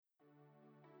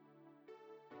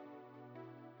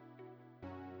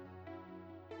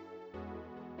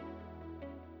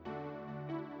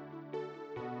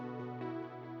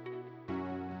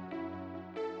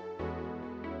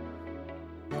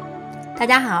大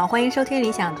家好，欢迎收听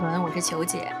理想屯，我是球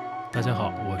姐。大家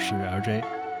好，我是 LJ。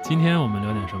今天我们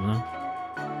聊点什么呢？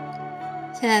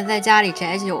现在在家里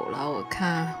宅久了，我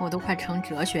看我都快成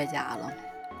哲学家了。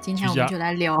今天我们就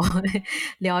来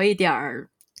聊一点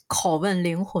拷问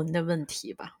灵魂的问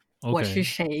题吧。我是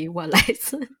谁？我来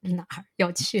自哪儿？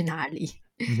要去哪里？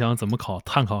你想怎么考？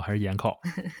碳考还是盐考？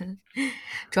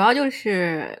主要就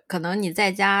是可能你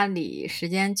在家里时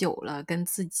间久了，跟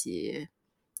自己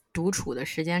独处的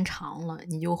时间长了，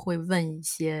你就会问一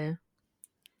些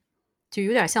就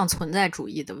有点像存在主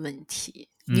义的问题。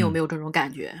你有没有这种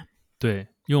感觉？对，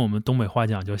用我们东北话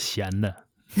讲叫闲的。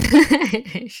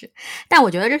是，但我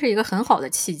觉得这是一个很好的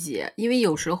契机，因为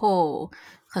有时候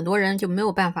很多人就没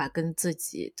有办法跟自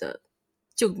己的，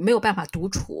就没有办法独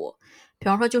处。比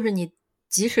方说，就是你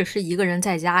即使是一个人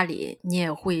在家里，你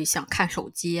也会想看手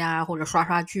机啊，或者刷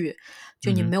刷剧，就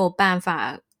你没有办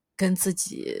法跟自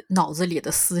己脑子里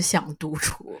的思想独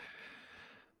处。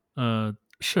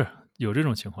是有这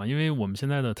种情况，因为我们现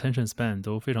在的 attention span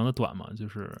都非常的短嘛，就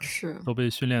是都被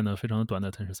训练的非常的短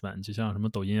的 attention span，就像什么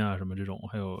抖音啊什么这种，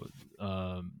还有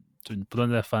就你不断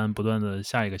在翻，不断的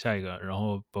下一个，然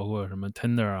后包括什么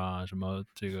Tinder 啊，什么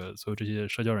这个所有这些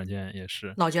社交软件也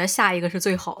是，老觉得下一个是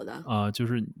最好的就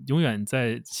是永远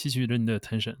在吸取着你的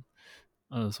attention，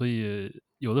所以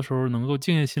有的时候能够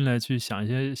静下心来去想一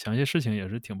些事情也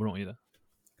是挺不容易的。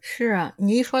是啊，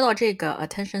你一说到这个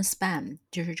attention span，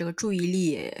就是这个注意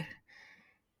力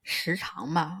时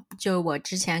长吧，就我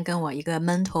之前跟我一个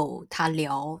mentor 他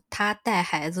聊，他带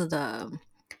孩子的，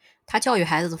他教育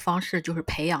孩子的方式就是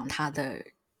培养他的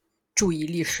注意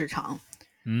力时长。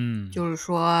就是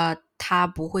说他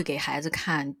不会给孩子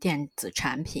看电子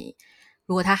产品，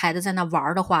如果他孩子在那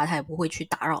玩的话，他也不会去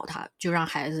打扰他，就让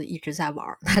孩子一直在玩。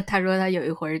他说他有一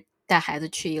回带孩子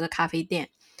去一个咖啡店，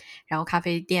然后咖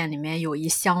啡店里面有一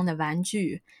箱的玩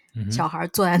具，小孩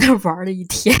坐在那儿玩了一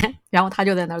天，然后他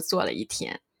就在那儿坐了一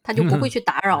天，他就不会去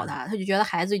打扰他，他就觉得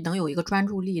孩子能有一个专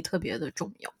注力特别的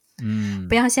重要。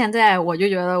不像现在，我就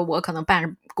觉得我可能办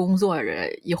着工作着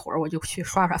一会儿，我就去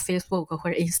刷刷 Facebook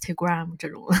或者 Instagram 这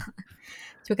种了，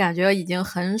就感觉已经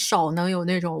很少能有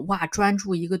那种哇专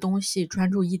注一个东西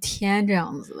专注一天这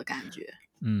样子的感觉。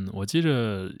我记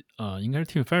着应该是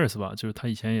Tim Ferriss 吧，就是他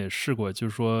以前也试过，就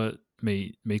是说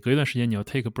每隔一段时间你要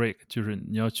take a break，就是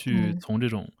你要去从这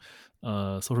种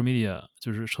social media，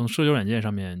就是从社交软件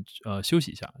上面休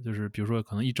息一下，就是比如说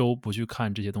可能一周不去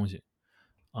看这些东西。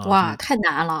哇，太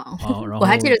难了！我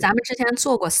还记得咱们之前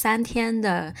做过3天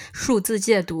的数字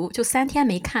戒毒，就3天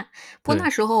没看。不过那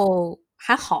时候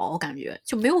还好，我感觉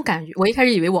就没有感觉。我一开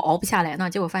始以为我熬不下来呢，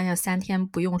结果发现3天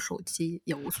不用手机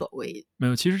也无所谓。没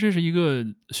有，其实这是一个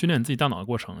训练自己大脑的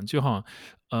过程。就好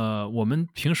像我们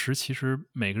平时其实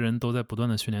每个人都在不断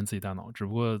的训练自己大脑，只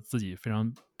不过自己非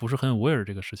常不是很 aware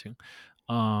这个事情。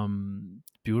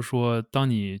比如说当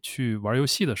你去玩游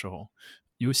戏的时候，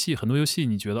很多游戏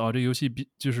你觉得这个游戏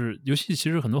就是游戏其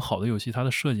实很多好的游戏它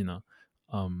的设计呢，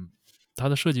它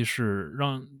的设计是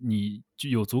让你就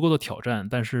有足够的挑战，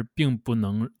但是并不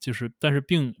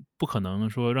可能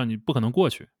说让你不可能过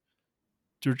去，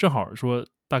就是正好说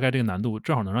大概这个难度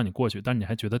正好能让你过去，但是你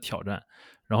还觉得挑战，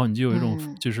然后你就有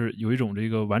一种这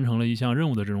个完成了一项任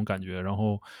务的这种感觉，然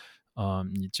后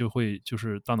你就会就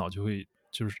是大脑就会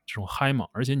就是这种嗨嘛，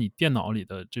而且你电脑里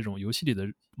的这种游戏里的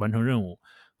完成任务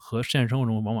和现实生活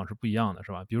中往往是不一样的，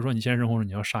是吧？比如说你现实生活中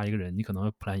你要杀一个人，你可能要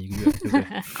plan 1个月，对不对？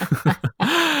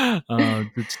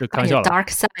这开玩笑了。Dark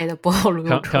side 暴露出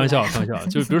来。开玩笑。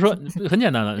就比如说很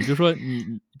简单的，比如说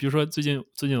比如说最近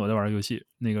我在玩游戏，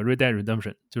那个 Red Dead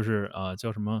Redemption， 就是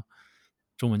叫什么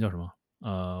中文叫什么？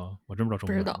我真不知道中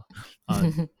文叫什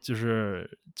么。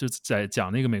就在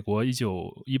讲那个美国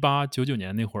1998-99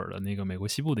年那会儿的那个美国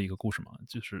西部的一个故事嘛，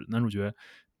就是男主角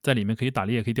在里面可以打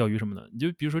猎，可以钓鱼什么的。你就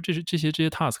比如说这些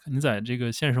task， 你在这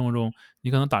个现实生活中，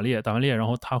你可能打完猎，然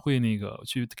后他会那个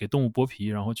去给动物剥皮，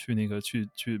然后去那个去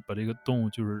把这个动物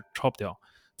就是 chop 掉。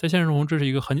在现实生活中，这是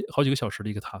一个好几个小时的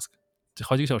一个 task，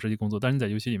 好几个小时的工作，但是你在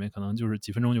游戏里面可能就是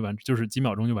几分钟就就是几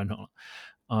秒钟就完成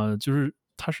了。就是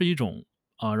它是一种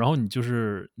然后你就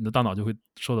是你的大脑就会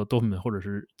受到多巴胺或者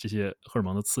是这些荷尔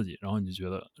蒙的刺激，然后你就觉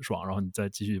得爽，然后你再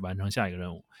继续完成下一个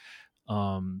任务。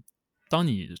当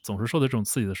你总是受到这种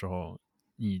刺激的时候，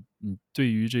你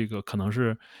对于这个可能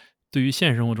是对于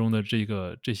现实生活中的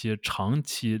这些长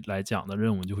期来讲的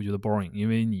任务，你就会觉得 boring， 因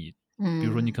为你比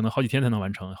如说你可能好几天才能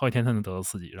完成，好几天才能得到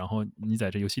刺激，然后你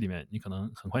在这游戏里面，你可能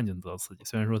很快就能得到刺激，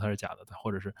虽然说它是假的，或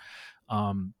者是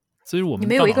所以我们你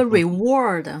没有一个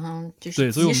reward 就是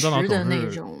对，所以我们大脑的那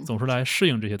种总是来适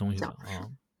应这些东西的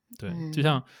对，就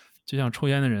就像抽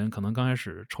烟的人，可能刚开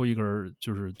始抽一根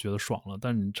就是觉得爽了，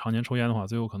但你常年抽烟的话，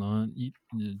最后可能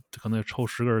可能抽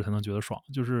10根才能觉得爽。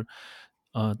就是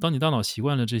当你大脑习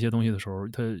惯了这些东西的时候，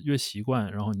它越习惯，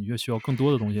然后你越需要更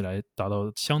多的东西来达到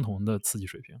相同的刺激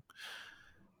水平。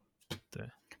对。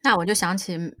那我就想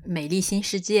起美丽新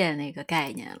世界那个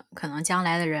概念了，可能将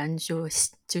来的人就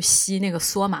吸那个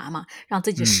梭麻嘛，让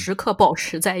自己时刻保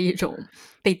持在一种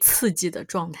被刺激的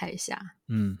状态下。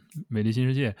美丽新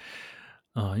世界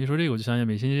一说这个我就想起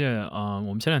美丽新世界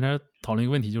我们前2天讨论一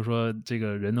个问题，就是说这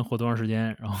个人能活多长时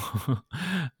间，然后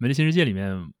美丽新世界里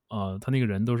面他那个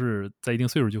人都是在一定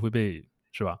岁数就会被，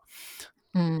是吧？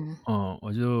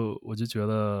我就觉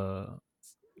得，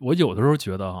我有的时候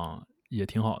觉得也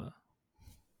挺好的。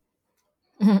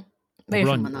为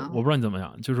什么呢？我不知道你怎么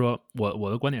想，就是说我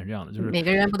的观点是这样的，就是每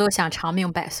个人不都想长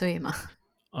命百岁吗？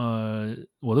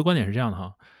我的观点是这样的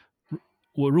哈，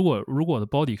如果我的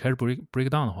body 开始 break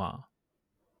down 的话，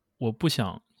我不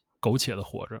想苟且的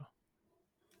活着。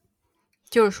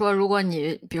就是说，如果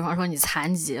你比方说你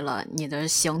残疾了，你的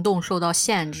行动受到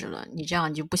限制了，你这样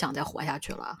你就不想再活下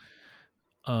去了。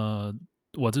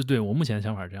我目前的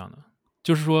想法是这样的，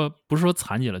就是说不是说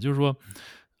残疾了，就是说，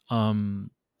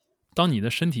当你的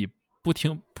身体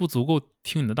不足够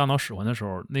听你的大脑使唤的时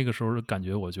候，那个时候的感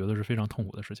觉，我觉得是非常痛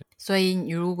苦的事情。所以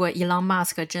你如果 Elon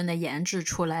Musk 真的研制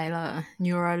出来了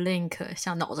Neuralink，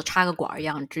 像脑子插个管一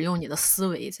样，只用你的思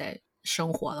维在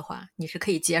生活的话，你是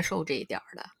可以接受这一点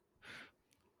的。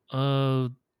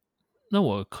那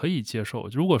我可以接受。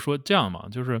如果说这样嘛，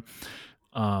就是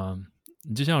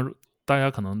你就像大家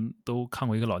可能都看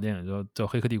过一个老电影叫《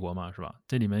黑客帝国》嘛，是吧？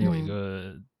这里面有一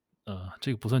个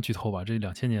这个不算剧透吧，这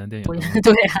2000年的电影可能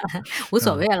对啊，无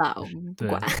所谓了，不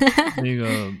管。那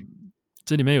个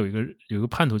这里面有一个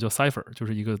叛徒叫 Cipher， 就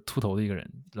是一个秃头的一个人，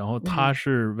然后他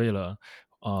是为了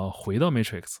回到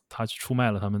Matrix， 他出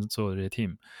卖了他们所有的这些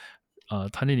team。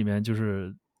他那里面就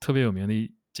是特别有名的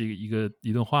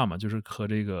一段话嘛，就是和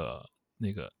那个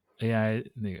AI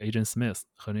那个 Agent Smith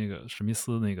和那个史密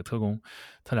斯那个特工，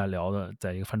他俩聊的，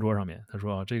在一个饭桌上面，他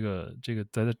说这个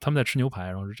他们在吃牛排，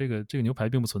然后说这个牛排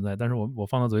并不存在，但是我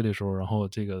放到嘴里的时候，然后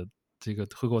这个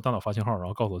会给我大脑发信号，然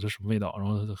后告诉我这是什么味道，然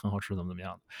后很好吃，怎么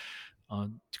样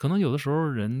的可能有的时候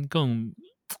人更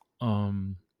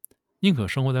宁可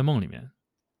生活在梦里面，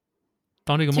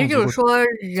当这个梦其实就是说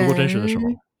足够真实的时候。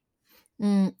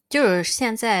就是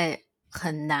现在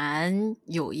很难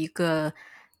有一个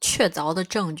确凿的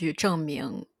证据证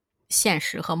明现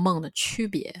实和梦的区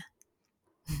别。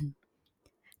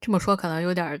这么说可能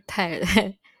有点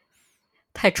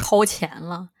太超前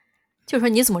了。就是说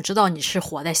你怎么知道你是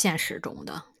活在现实中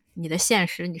的？你的现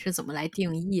实你是怎么来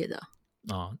定义的？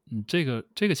这个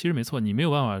其实没错，你没有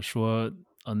办法说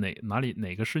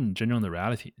哪个是你真正的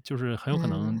reality， 就是很有可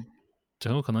能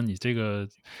你这个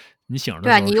你醒着的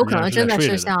对啊，时候你有可能实际上是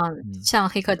在真的是睡着的。像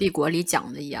《黑客帝国》里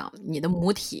讲的一样，你的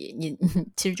母体你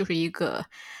其实就是一个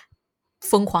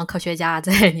疯狂科学家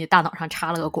在你大脑上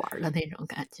插了个管的那种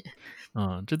感觉。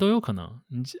这都有可能。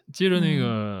你接着那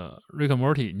个 Rick and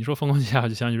Morty，你说疯狂机械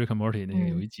就想起 Rick and Morty 那个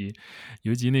有一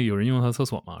集那个有人用他厕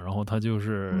所嘛，然后他就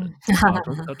是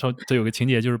他有个情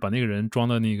节就是把那个人装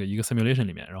到那个一个 simulation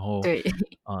里面，然后对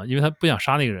因为他不想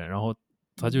杀那个人，然后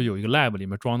他就有一个 lab 里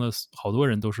面装的好多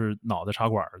人都是脑袋插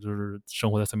管，就是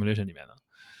生活在 simulation 里面的。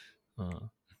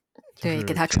对，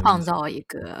给他创造一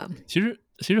个。其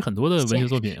实很多的文学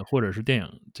作品或者是电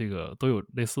影，这个都有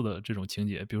类似的这种情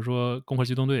节，比如说《攻壳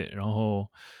机动队》，然后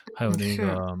还有那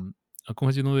个攻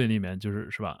壳机动队》里面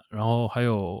是吧？然后还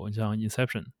有像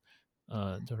Inception，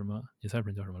叫什么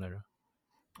Inception 叫什么来着？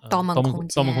盗梦空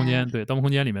间，对，盗梦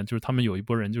空间里面就是他们有一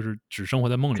波人就是只生活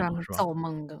在梦里嘛，是吧？造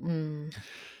梦的，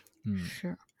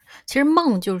是。其实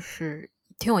梦就是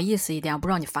挺有意思一点，不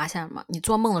知道你发现吗？你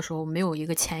做梦的时候没有一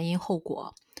个前因后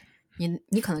果。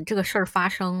你可能这个事儿发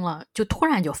生了，就突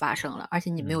然就发生了，而且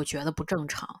你没有觉得不正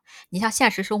常。你像现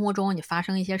实生活中，你发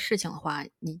生一些事情的话，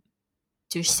你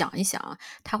就想一想，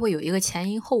它会有一个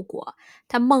前因后果。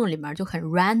但梦里面就很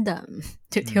random，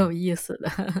 就挺有意思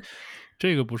的。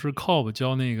这个不是 Cobb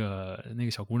教那个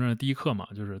小姑娘的第一课嘛？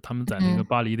就是他们在那个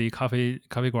巴黎的一咖啡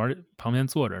馆旁边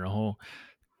坐着，然后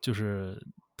就是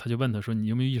他就问他说：“你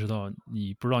有没有意识到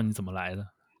你不知道你怎么来的？”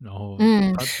然后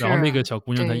然后那个小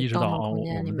姑娘她意识到我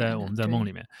们在梦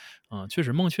里面。确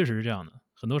实梦确实是这样的，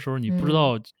很多时候你不知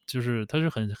道，就是它是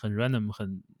很 random，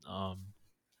 很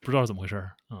不知道怎么回事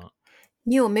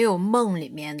你有没有梦里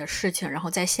面的事情，然后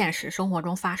在现实生活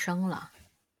中发生了？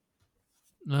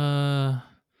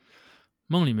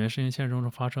梦里面事情现实中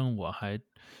发生，我还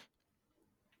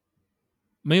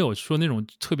没有说那种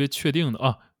特别确定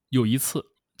的有一次，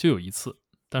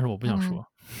但是我不想说。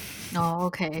哦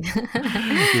，OK，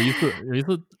有一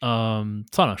次，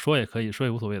算了，说也可以，说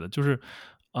也无所谓的。就是，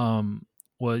嗯，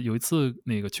我有一次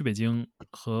那个去北京，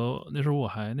和那时候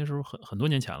很多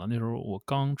年前了，那时候我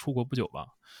刚出国不久吧，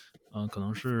可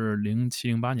能是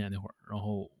07、08年那会儿，然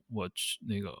后我去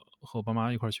那个和我爸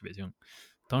妈一块儿去北京，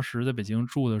当时在北京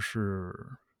住的是，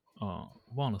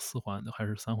忘了4环还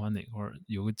是3环哪块儿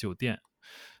有个酒店，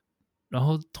然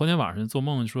后头天晚上做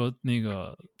梦说，那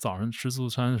个早上吃自助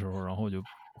餐的时候，然后我就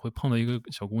会碰到一个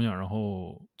小姑娘，然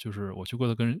后就是我去过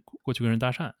去跟人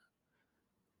搭讪，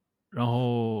然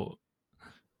后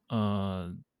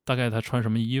大概她穿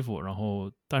什么衣服，然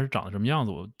后但是长得什么样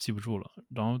子我记不住了。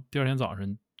然后第二天早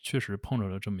上确实碰着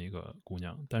了这么一个姑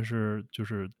娘，但是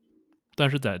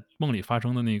在梦里发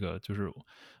生的那个就是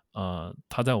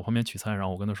她在我旁边取餐，然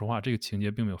后我跟她说话，这个情节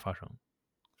并没有发生。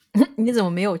你怎么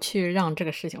没有去让这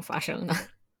个事情发生呢？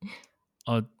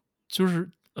就是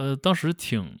当时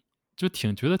挺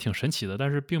觉得挺神奇的，但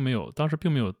是当时并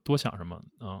没有多想什么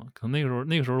啊、可能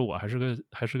那个时候我还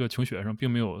是个穷学生，并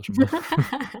没有什么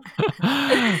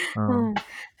嗯嗯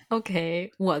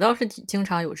，OK，我倒是经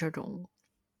常有这种，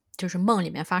就是梦里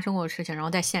面发生过的事情，然后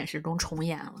在现实中重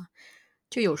演了。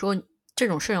就有时候这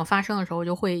种事情发生的时候，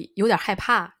就会有点害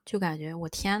怕，就感觉我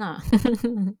天呐，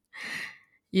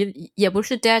也不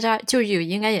是 deja，就是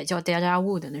应该也叫 deja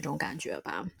vu 的那种感觉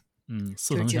吧。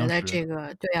似曾就是觉得相识。这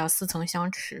个对啊，似曾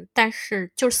相识，但是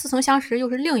就是似曾相识又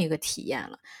是另一个体验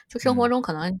了。就生活嗯，中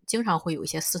可能经常会有一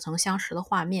些似曾相识的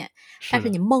画面，但是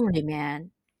的。是你梦里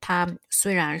面它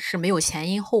虽然是没有前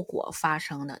因后果发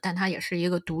生的，但它也是一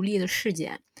个独立的事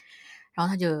件，然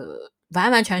后它就完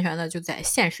完全全的就在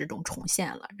现实中重现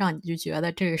了，让你就觉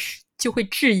得这个就会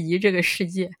质疑这个世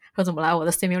界，说怎么来我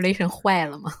的 simulation 坏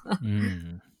了吗？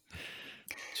嗯，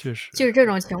确实。就是这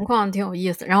种情况挺有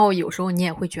意思，然后有时候你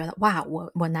也会觉得，哇，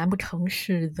我难不成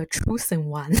是 the chosen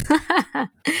one？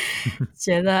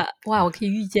觉得哇，我可以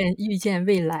预见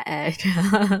未来，这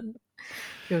样。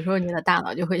有时候你的大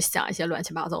脑就会想一些乱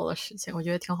七八糟的事情，我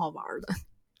觉得挺好玩的。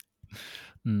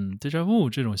déjà vu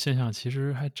这种现象其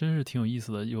实还真是挺有意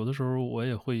思的，有的时候我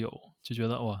也会有，就觉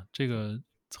得哇，这个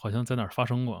好像在哪儿发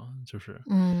生过，就是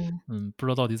嗯，不知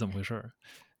道到底怎么回事儿。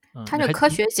它这科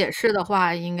学解释的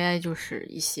话，应该就是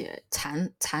一些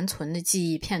残存的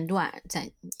记忆片段在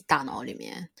你大脑里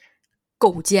面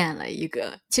构建了一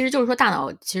个，其实就是说大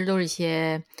脑其实都是一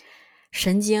些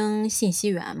神经信息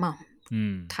源嘛，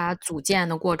嗯它组建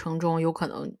的过程中有可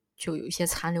能就有一些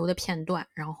残留的片段，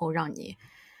然后让你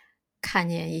看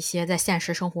见一些在现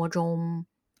实生活中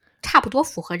差不多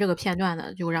符合这个片段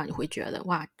的，就让你会觉得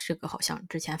哇，这个好像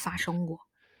之前发生过。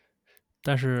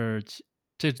但是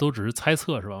这都只是猜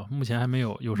测是吧？目前还没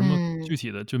有什么嗯，没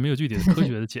有具体的科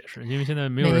学的解释，因为现在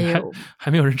没有人没有。还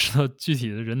没有人知道具体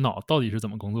的人脑到底是怎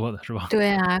么工作的，是吧？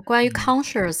对啊，关于 嗯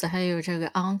conscious 还有这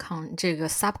个 这个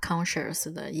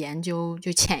subconscious 的研究，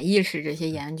就潜意识这些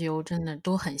研究，真的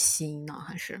都很新呢，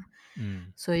还是，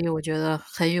嗯所以我觉得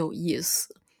很有意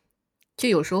思。就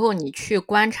有时候你去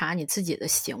观察你自己的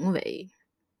行为，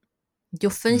你就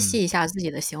分嗯析一下自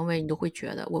己的行为，你都会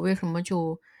觉得我为什么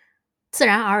就自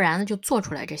然而然的就做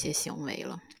出来这些行为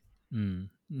了。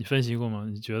你分析过吗？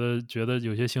你觉得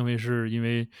有些行为是因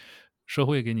为社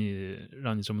会给你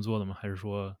让你这么做的吗？还是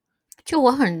说就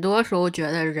我很多时候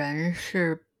觉得人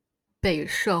是被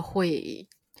社会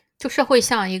就社会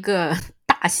像一个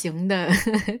大型的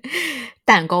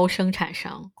蛋糕生产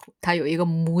商，它有一个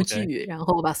模 OK 具，然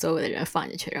后把所有的人放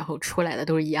进去，然后出来的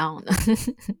都是一样的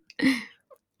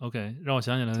，OK，让我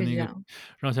想起来那个，就这样。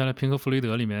让我想起来平克·弗雷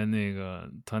德里面那个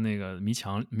他那个迷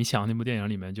墙那部电影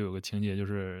里面就有个情节，就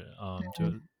是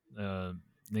呃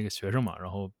那个学生嘛，然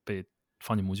后被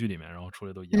放进模具里面，然后出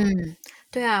来都一样的。嗯，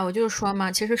对啊，我就是说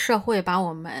嘛，其实社会把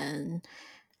我们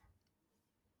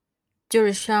就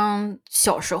是像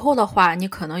小时候的话，你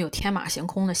可能有天马行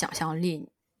空的想象力，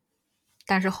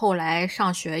但是后来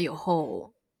上学以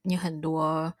后，你很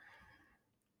多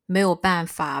没有办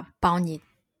法帮你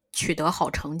取得好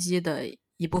成绩的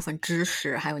一部分知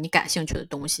识，还有你感兴趣的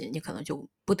东西，你可能就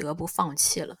不得不放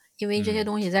弃了，因为这些嗯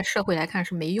东西在社会来看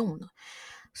是没用的，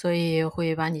所以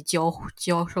会把你教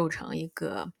授成一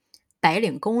个白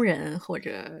领工人，或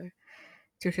者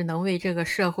就是能为这个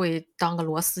社会当个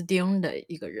螺丝钉的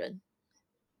一个人。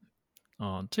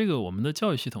这个我们的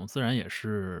教育系统自然也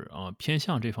是偏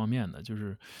向这方面的，就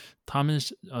是他们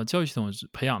是教育系统是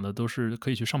培养的都是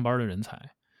可以去上班儿的人才，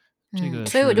这嗯，个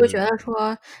所以我就觉是得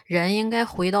说，人应该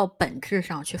回到本质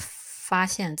上去发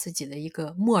现自己的一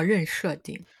个默认设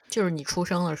定，就是你出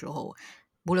生的时候，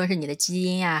无论是你的基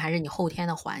因呀，还是你后天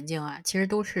的环境啊，其实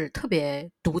都是特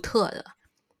别独特的，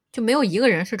就没有一个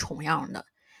人是重样的。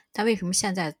但为什么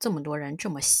现在这么多人这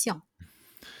么像？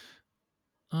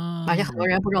而且很多我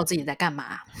人不知道自己在干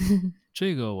嘛。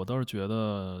这个我倒是觉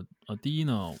得，第一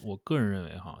呢，我个人认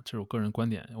为哈，这是我个人观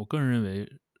点，我个人认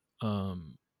为，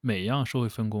每样社会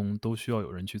分工都需要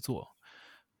有人去做。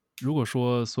如果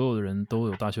说所有的人都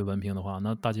有大学文凭的话，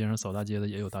那大街上扫大街的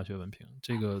也有大学文凭，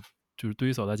这个就是对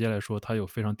于扫大街来说，他有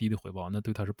非常低的回报，那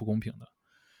对他是不公平的。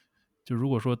就如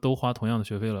果说都花同样的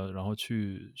学费了，然后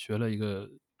去学了一个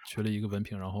文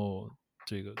凭，然后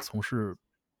这个从事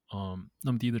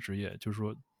那么低的职业，就是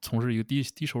说从事一个低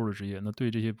收入的职业，那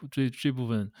对这部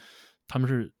分他们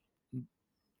是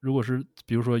如果是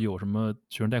比如说有什么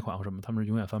学生贷款或什么，他们是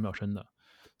永远翻不了身的。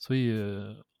所以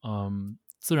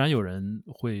自然有人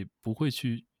不会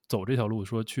去走这条路，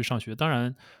说去上学。当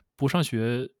然不上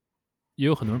学也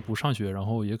有很多人不上学，然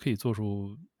后也可以做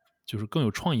出就是更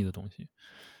有创意的东西。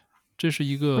这是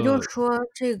一我就个说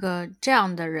这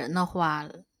样的人的话，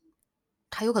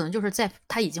他有可能就是在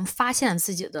他已经发现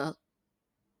自己的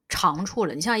长处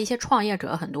了。你像一些创业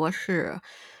者，很多是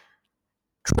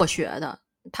辍学的，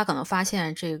他可能发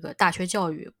现这个大学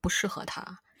教育不适合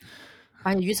他，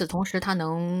而且与此同时，他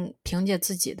能凭借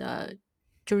自己的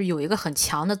就是有一个很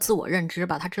强的自我认知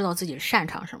吧，他知道自己擅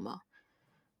长什么，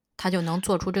他就能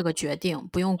做出这个决定，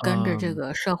不用跟着这嗯，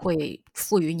个社会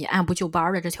赋予你按部就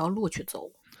班的这条路去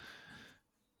走。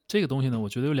这个东西呢，我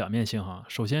觉得有两面性哈。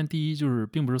首先，第一就是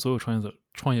并不是所有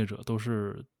创业者都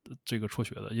是这个辍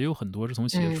学的，也有很多是从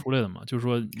企业嗯，出来的嘛。就是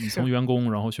说，你从是。员工，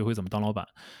然后学会怎么当老板，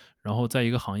然后在一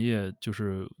个行业就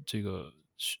是这个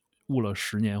悟了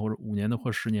10年或者5年的或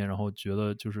10年，然后觉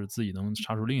得就是自己能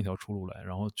杀出另一条出路来，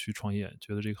然后去创业，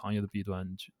觉得这个行业的弊端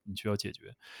你需要解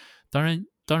决。当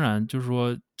然就是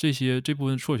说这部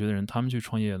分辍学的人，他们去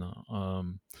创业呢，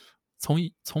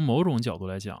从某种角度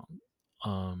来讲，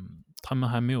他们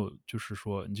还没有就是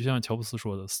说，你就像乔布斯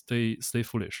说的 "stay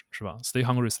foolish" 是吧？"Stay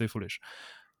hungry, stay foolish"。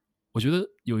我觉得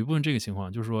有一部分这个情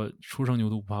况就是说，初生牛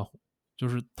犊不怕虎，就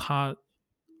是他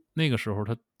那个时候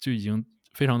他就已经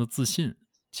非常的自信，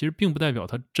其实并不代表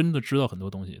他真的知道很多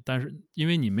东西，但是因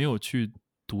为你没有去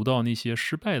读到那些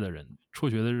失败的人、辍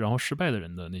学的然后失败的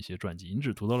人的那些传记，你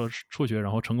只读到了辍学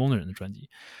然后成功的人的传记，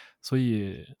所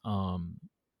以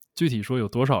具体说有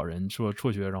多少人说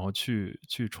辍学然后去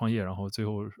创业，然后最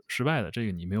后失败的，这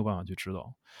个你没有办法去知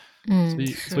道。所嗯，以，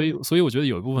所以，是。所以我觉得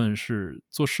有一部分是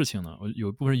做事情呢，有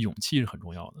一部分勇气是很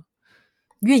重要的。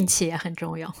运气也很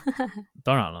重要。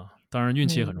当然了，当然运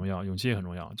气也很嗯。重要，勇气也很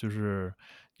重要。就是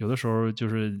有的时候就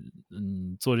是，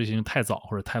做这些事情太早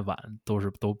或者太晚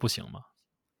都不行嘛。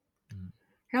嗯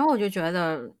然后我就觉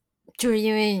得，就是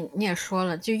因为你也说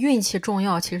了，就运气重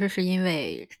要，其实是因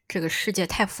为这个世界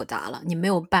太复杂了，你没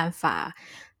有办法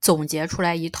总结出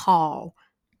来一套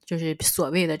就是所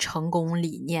谓的成功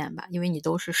理念吧，因为你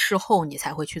都是事后你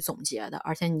才会去总结的，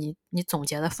而且你总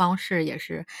结的方式也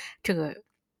是这个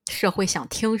社会想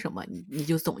听什么，你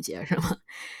就总结什么。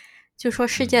就说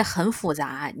世界嗯。很复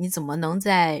杂，你怎么能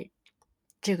在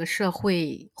这个社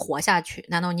会活下去？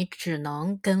难道你只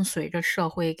能跟随着社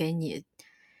会给你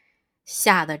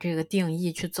下的这个定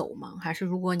义去走吗？还是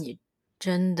如果你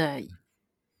真的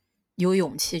有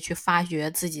勇气去发掘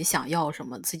自己想要什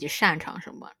么，自己擅长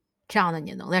什么，这样的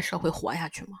你能在社会活下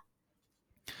去吗？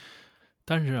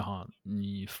但是哈，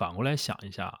你反过来想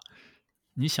一下，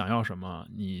你想要什么，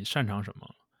你擅长什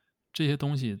么，这些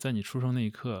东西在你出生那一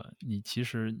刻，你其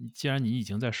实既然你已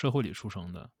经在社会里出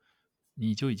生的，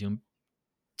你就已经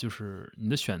就是你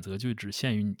的选择就只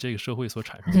限于你这个社会所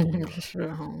产生的东西了。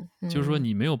是哈。就是说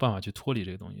你没有办法去脱离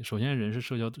这个东西。首先，人是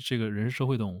社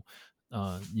会动物，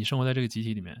你生活在这个集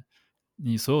体里面，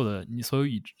你所有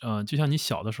就像你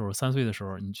小的时候3岁的时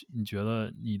候，你觉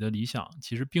得你的理想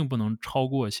其实并不能超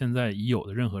过现在已有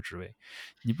的任何职位，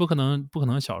你不可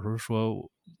能小时候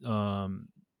说，呃，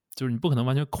就是你不可能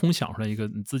完全空想出来一个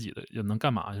你自己的能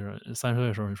干嘛，就是30岁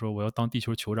的时候你说我要当地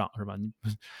球酋长是吧？你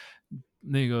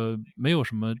那个没有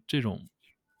什么这种，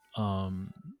嗯，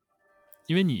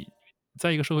因为你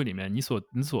在一个社会里面，你所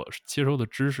接收的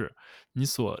知识，你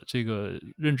所这个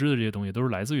认知的这些东西都是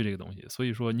来自于这个东西，所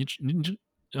以说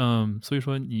所以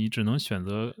说你只能选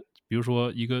择，比如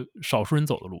说一个少数人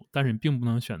走的路，但是你并不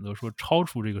能选择说超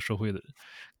出这个社会的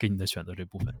给你的选择这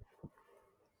部分。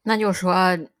那就是说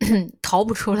逃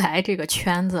不出来这个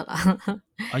圈子了。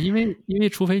啊，因为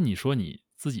除非你说你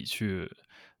自己去，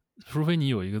除非你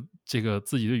有一个这个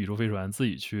自己的宇宙飞船，自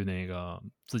己去那个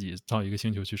自己到一个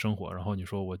星球去生活，然后你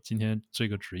说我今天这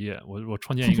个职业，我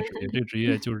创建一个职业，这个职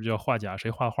业就是叫画家，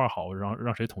谁画画好，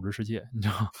让谁统治世界，你知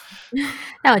道吗？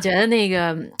但我觉得那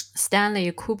个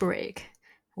Stanley Kubrick，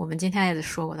我们今天也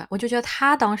说过他，我就觉得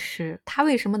他当时他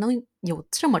为什么能有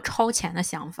这么超前的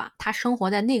想法？他生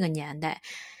活在那个年代，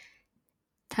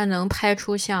他能拍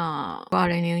出像《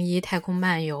2001太空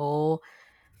漫游》，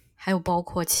还有包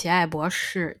括奇爱博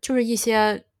士，就是一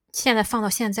些现在放到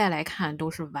现在来看都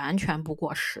是完全不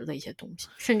过时的一些东西，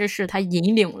甚至是它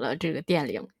引领了这个电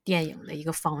影的一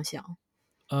个方向。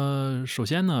首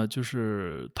先呢，就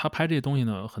是他拍这些东西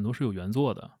呢，很多是有原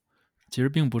作的，其实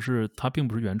并不是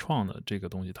原创的这个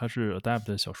东西，它是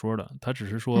adapt 小说的，他只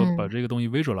是说把嗯这个东西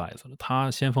visualize 了。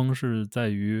他先锋是在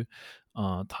于，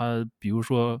他比如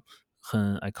说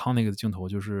很 iconic 的镜头，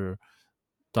就是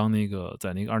当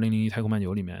在那个2001太空漫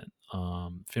游里面，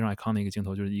非常 iconic 的一个镜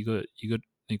头，就是一个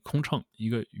那个空乘，一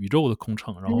个宇宙的空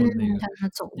乘，然后那嗯，个它在那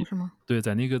走是吗？对，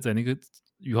在那个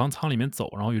宇航舱里面走，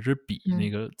然后有支笔，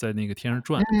嗯在那个天上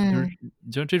转，就是嗯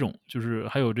你像这种，就是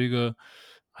还有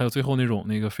最后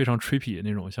那个非常 trippy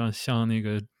那种，像那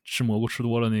个吃蘑菇吃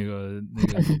多了那个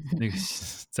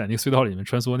在那个隧道里面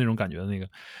穿梭那种感觉的那个，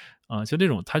像这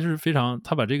种，他就是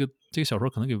他把这个小说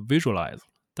可能给 visualize 了，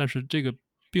但是这个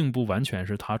并不完全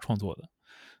是他创作的，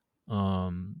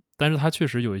但是他确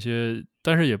实有一些，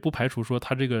但是也不排除说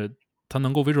他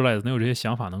能够 visualize，能有这些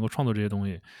想法，能够创作这些东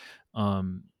西，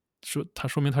嗯，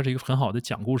说明他是一个很好的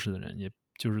讲故事的人，也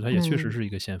就是他也确实嗯是一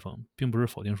个先锋，并不是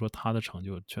否定说他的成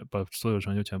就把所有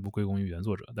成就全部归功于原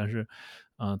作者，但是，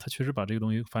他确实把这个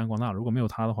东西发扬光大了。如果没有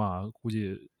他的话，估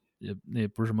计也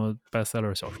不是什么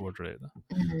bestseller 小说之类的。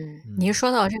你一嗯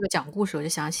说到这个讲故事，我就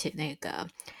想起那个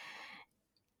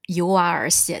尤瓦尔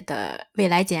写的《未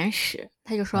来简史》，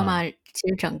他就说啊嘛，其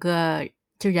实整个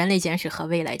就人类简史和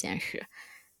未来简史，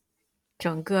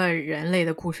整个人类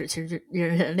的故事，其实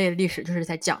人类的历史就是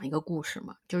在讲一个故事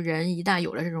嘛。就人一旦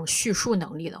有了这种叙述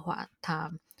能力的话，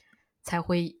他才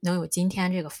会能有今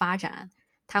天这个发展。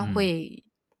他嗯会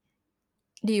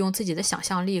利用自己的想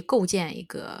象力构建一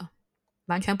个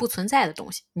完全不存在的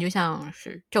东西。你就像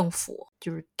是政府，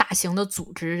就是大型的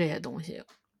组织这些东西，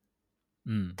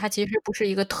嗯。它其实不是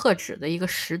一个特指的一个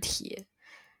实体，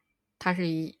它是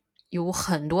有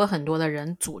很多很多的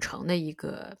人组成的一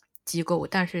个机构。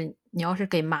但是你要是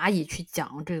给蚂蚁去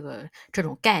讲这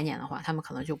种概念的话，他们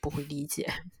可能就不会理解。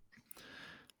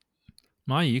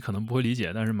蚂蚁可能不会理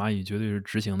解，但是蚂蚁绝对是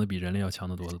执行的比人类要强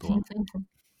得多得多。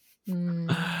嗯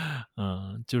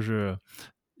就是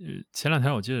前两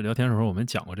天我记得聊天的时候，我们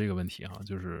讲过这个问题哈，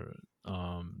就是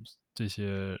这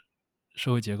些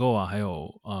社会结构啊，还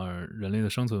有人类的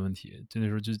生存问题，就那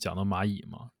时候就讲到蚂蚁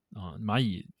嘛，蚂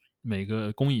蚁每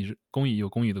个工蚁有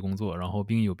工蚁的工作，然后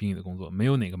兵蚁有兵蚁的工作，没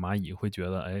有哪个蚂蚁会觉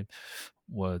得，哎，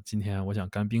我今天我想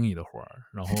干兵蚁的活儿，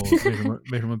然后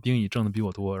为什么兵蚁挣的比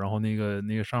我多，然后那个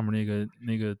上面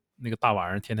那个大玩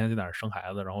意儿天天在那儿生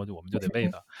孩子，然后我们就得喂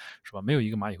它，是吧？没有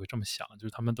一个蚂蚁会这么想，就是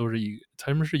他们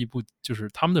是一部，就是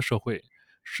他们的社会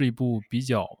是一部比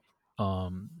较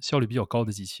效率比较高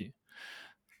的机器，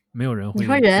没有人你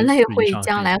说会人类质疑会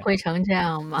将来上这一点。会成这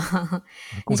样吗？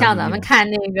你共产像咱们主义呢？看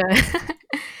那个，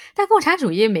但共产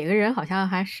主义每个人好像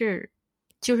还是，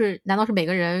就是难道是每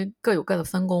个人各有各的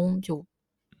分工，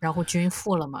然后均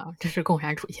富了吗？这是共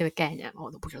产主义的概念吗？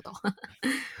我都不知道。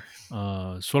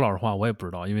说老实话，我也不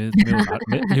知道，因为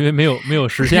没有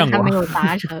实现过。还没有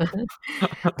达成。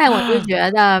但我就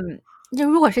觉得，就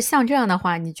如果是像这样的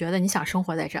话，你觉得你想生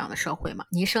活在这样的社会吗？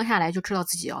你一生下来就知道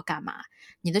自己要干嘛，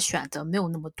你的选择没有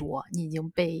那么多，你已经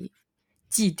被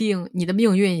既定，你的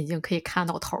命运已经可以看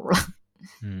到头了。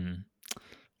嗯，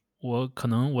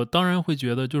我当然会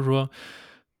觉得，就是说，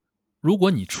如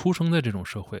果你出生在这种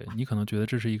社会，你可能觉得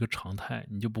这是一个常态，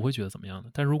你就不会觉得怎么样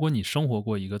的。但如果你生活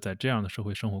过一个在这样的社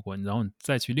会生活过，然后你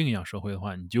再去另一样社会的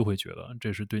话，你就会觉得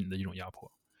这是对你的一种压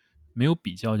迫。没有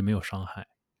比较就没有伤害。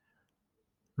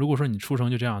如果说你出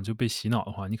生就这样就被洗脑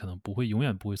的话，你可能永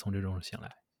远不会从这种醒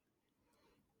来。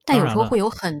但有时当然了，候会有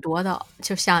很多的，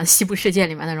就像西部世界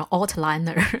里面那种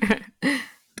outliner。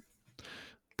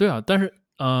对啊，但是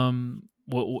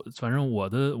反正我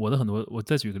的很多，我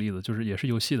再举个例子，就是也是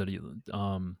游戏的例子，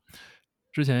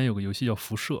之前有个游戏叫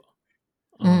辐射，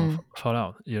嗯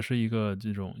，Fallout 也是一个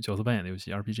这种角色扮演的游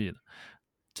戏 RPG 的。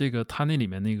这个它那里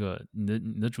面那个你的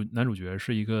男主角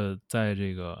是一个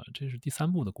这是第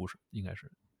三部的故事，应该是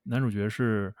男主角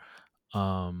是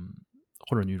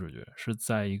或者女主角是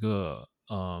在一个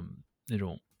那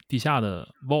种地下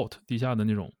的 vault 地下的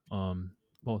那种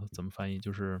vault 怎么翻译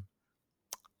就是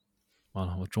完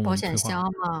了我中保险文退化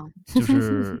了，箱嘛。就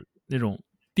是那种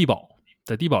地堡，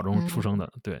在地堡中出嗯，生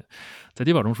的，对，在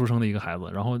地堡中出生的一个孩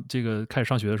子。然后这个开始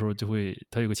上学的时候，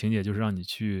他有个情节，就是让你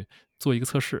去做一个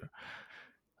测试，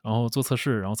然后做测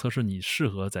试，然后测试你适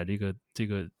合在这个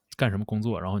干什么工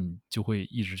作，然后你就会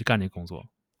一直去干这个工作。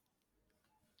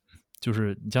就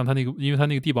是你像他那个，因为他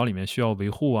那个地堡里面需要维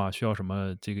护啊，需要什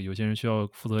么，这个有些人需要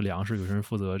负责粮食，有些人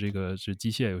负责这个是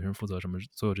机械，有些人负责什么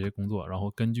所有这些工作，然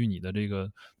后根据你的这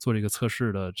个做这个测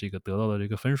试的这个得到的这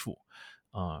个分数，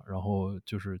然后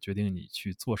就是决定你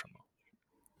去做什么。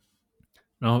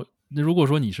然后那如果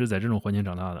说你是在这种环境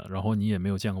长大的，然后你也没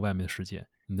有见过外面的世界，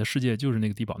你的世界就是那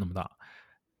个地堡那么大，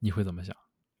你会怎么想？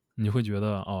你会觉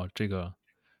得这个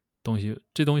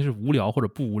这东西是无聊或者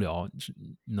不无聊，是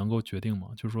能够决定吗？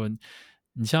就是说，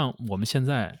你像我们现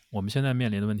在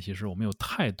面临的问题是我们有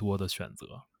太多的选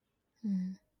择。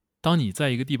当你在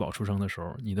一个地堡出生的时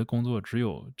候，你的工作只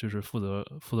有就是负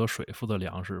责水、负责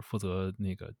粮食、负责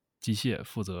那个机械、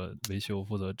负责维修、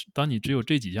当你只有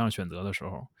这几项选择的时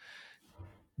候，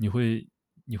你会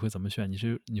怎么选？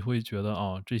你会觉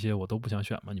得这些我都不想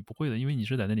选吗？你不会的，因为你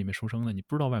是在那里面出生的，你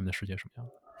不知道外面的世界什么样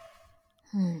的。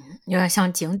有点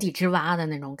像井底之蛙的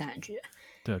那种感觉。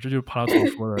对，这就是柏拉图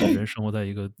说的人生活在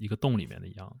一个洞里面的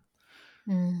一样。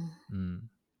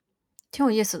挺有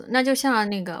意思的。那就像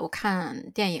那个我看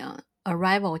电影《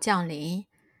Arrival》降临，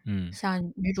像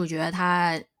女主角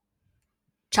她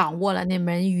掌握了那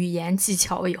门语言技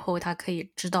巧以后，她可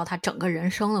以知道她整个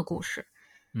人生的故事，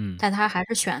但她还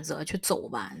是选择去走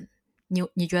完。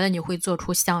你觉得你会做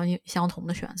出相同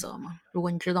的选择吗？如果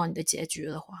你知道你的结局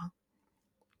的话？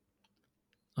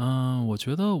我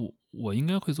觉得我应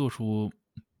该会做出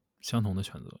相同的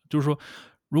选择。就是说，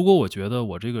如果我觉得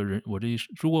我这个人，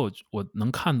如果我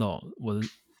能看到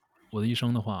我的一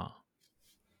生的话，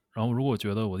然后如果我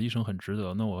觉得我的一生很值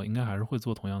得，那我应该还是会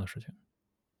做同样的事情。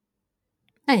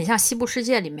那你像西部世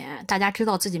界里面，大家知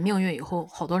道自己命运以后，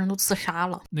好多人都自杀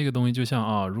了。那个东西就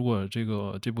像如果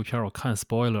这部片我看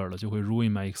spoiler 了，就会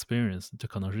ruin my experience，这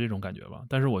可能是这种感觉吧。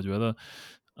但是我觉得，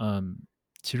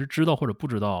其实知道或者不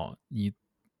知道，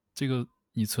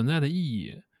你存在的意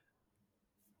义，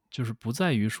就是不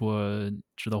在于说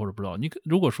知道或者不知道。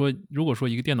如果说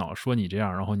一个电脑说你这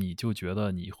样，然后你就觉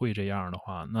得你会这样的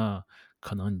话，那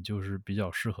可能你就是比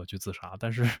较适合去自杀。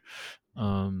但是，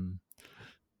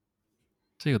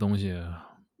这个东西，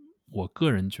我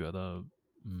个人觉得，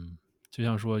就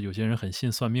像说有些人很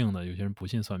信算命的，有些人不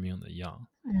信算命的一样。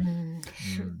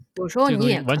是，有时候这个东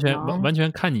西你也可能完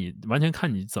全看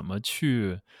你怎么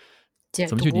去解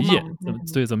读嘛。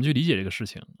怎么去理解这个事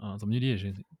情啊？怎么去理解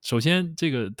这个？首先，这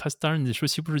个他当然你说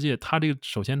西部世界，他这个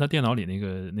首先他电脑里那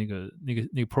个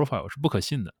profile 是不可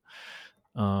信的。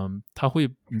他会，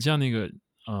你像那个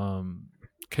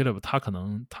Caleb，他可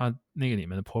能他那个里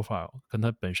面的 profile 跟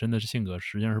他本身的性格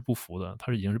实际上是不符的，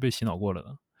他已经是被洗脑过了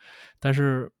的。但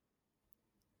是，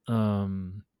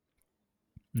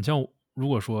你像如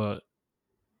果说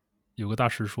有个大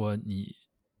师说你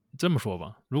这么说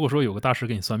吧，如果说有个大师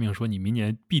给你算命说你明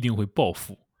年必定会暴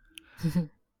富，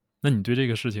那你对这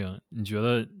个事情，你觉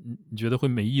得会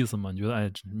没意思吗？你觉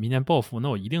得明年暴富，那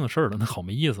我一定的事儿了，那好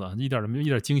没意思啊，一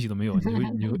点惊喜都没有。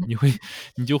你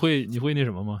会那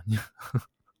什么吗？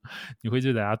你会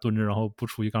就在家蹲着，然后不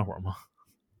出去干活吗？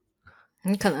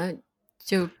你可能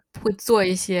就会做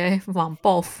一些往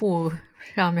暴富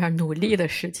上面努力的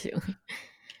事情。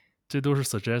这都是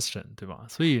suggestion， 对吧？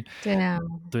所以对啊，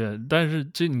对，但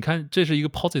是你看，这是一个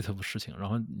positive 的事情，然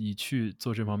后你去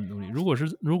做这方面努力。如果是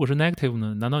negative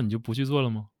呢？难道你就不去做了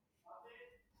吗？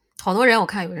好多人我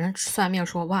看有人算命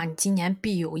说，哇，你今年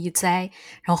必有一灾，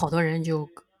然后好多人就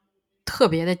特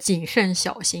别的谨慎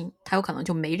小心，他有可能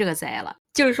就没这个灾了。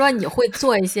就是说你会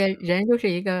做一些人就是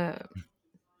一个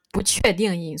不确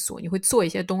定因素，你会做一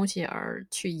些东西而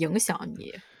去影响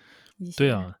你一些。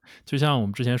对啊，就像我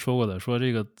们之前说过的，说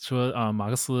马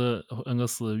克思、恩格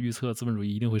斯预测资本主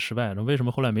义一定会失败，然后为什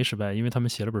么后来没失败？因为他们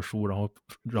写了本书，然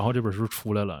后这本书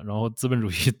出来了，然后资本主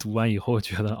义读完以后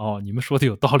觉得你们说的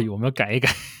有道理，我们要改一改。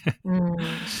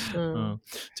是，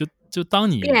就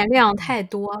当你变量太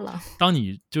多了。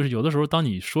就是有的时候，当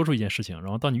你说出一件事情，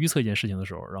然后当你预测一件事情的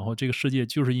时候，然后这个世界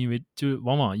就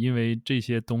往往因为这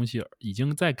些东西已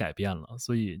经在改变了，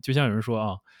所以就像有人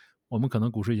说我们可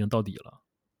能股市已经到底了。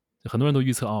很多人都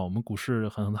预测我们股市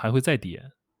可能还会再跌，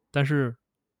但是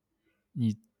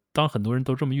当很多人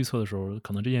都这么预测的时候，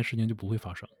可能这件事情就不会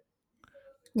发生。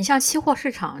你像期货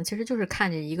市场，其实就是看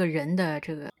着一个人的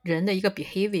一个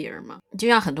behavior 嘛。就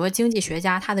像很多经济学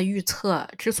家，他的预测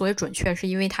之所以准确，是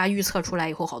因为他预测出来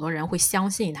以后，好多人会相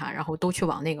信他，然后都去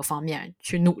往那个方面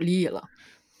去努力了。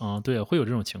对，会有这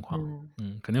种情况，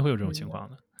肯定会有这种情况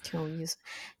的。挺有意思。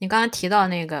你刚才提到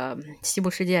那个西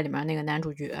部世界里面那个男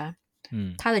主角，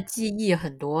他的记忆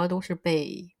很多都是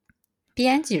被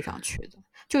编辑上去的。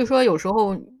就是说，有时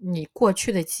候你过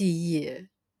去的记忆，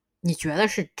你觉得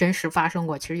是真实发生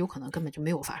过，其实有可能根本就没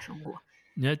有发生过。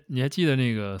你还记得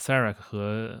那个 Sarek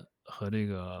和这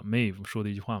个 Maeve 说的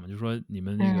一句话吗？就是说你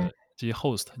们那个这些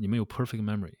host，你们有 perfect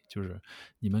memory，就是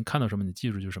你们看到什么你记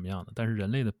住就是什么样的，但是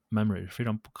人类的 memory 是非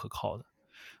常不可靠的。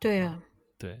对啊，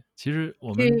对，其实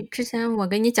我们之前我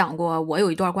跟你讲过，我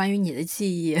有一段关于你的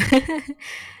记忆，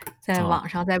在啊，网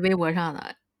上，在微博上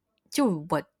的，就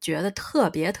我觉得特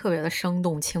别特别的生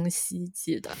动清晰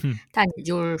记得，哼，但你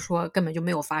就是说根本就没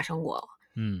有发生过。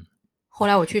嗯，后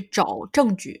来我去找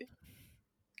证据，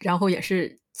然后也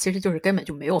是其实就是根本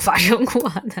就没有发生过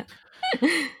的。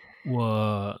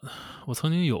我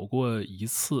曾经有过一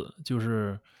次，就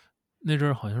是那阵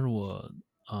儿好像是我，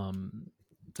嗯，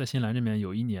在新西兰这边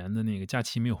有一年的那个假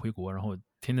期没有回国，然后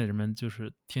天天在这边就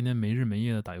是天天没日没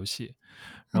夜的打游戏，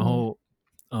然嗯后，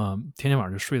天天晚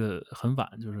上就睡得很晚，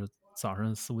就是早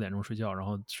上4、5点钟睡觉，然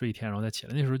后睡一天，然后再起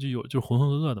来。那时候就浑浑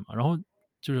噩噩的嘛，然后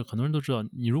就是很多人都知道，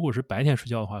你如果是白天睡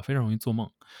觉的话，非常容易做梦。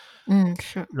嗯，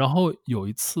是。然后有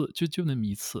一次，就那么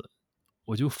一次，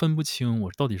我就分不清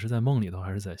我到底是在梦里头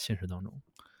还是在现实当中。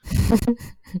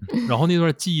然后那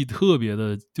段记忆特别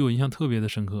的对我印象特别的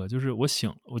深刻，就是我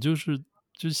醒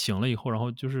了以后，然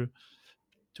后就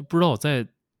不知道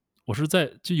我是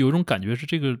在就有一种感觉是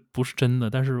这个不是真的，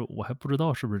但是我还不知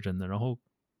道是不是真的，然后，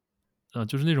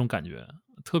就是那种感觉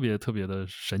特别特别的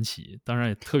神奇，当然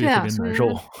也特别对啊，特别难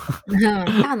受。所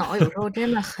以大脑有时候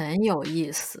真的很有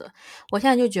意思。我现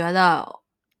在就觉得，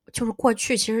就是过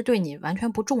去其实对你完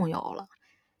全不重要了，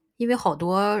因为好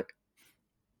多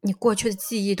你过去的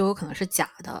记忆都有可能是假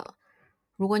的。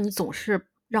如果你总是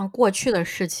让过去的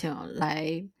事情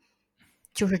来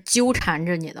就是纠缠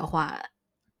着你的话，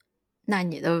那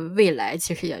你的未来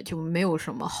其实也就没有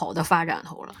什么好的发展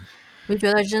头了。我就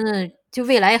觉得真的就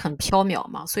未来也很缥缈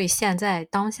嘛，所以现在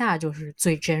当下就是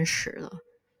最真实的。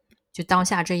就当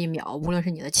下这一秒，无论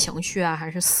是你的情绪啊，还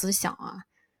是思想啊。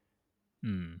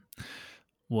嗯，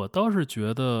我倒是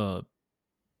觉得，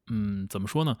怎么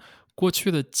说呢？过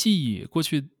去的记忆，过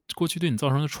去对你造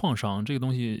成的创伤，这个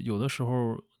东西有的时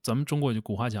候，咱们中国就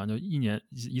古话讲，就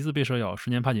一字被蛇咬，10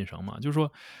年怕井绳嘛。就是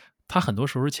说，它很多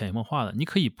时候是潜移默化的。你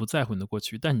可以不在乎你的过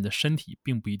去，但你的身体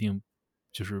并不一定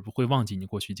就是不会忘记你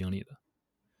过去经历的。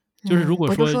就是如嗯，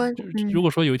果说，我就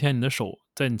说有一天你的手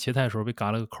在你切菜的时候被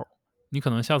嘎了个口儿，你可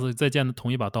能下次再见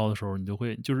同一把刀的时候，你就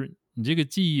会就是你这个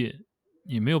记忆，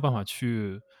你没有办法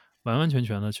去完完全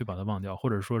全的去把它忘掉，或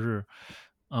者说是，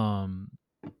嗯，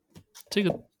这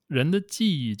个人的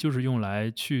记忆就是用来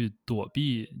去躲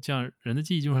避，这样人的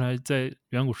记忆就是用来在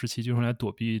远古时期就是用来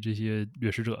躲避这些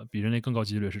掠食者，比人类更高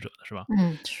级的掠食者的是吧？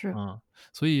是。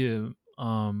所以，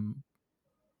嗯，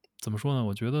怎么说呢？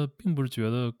我觉得并不是觉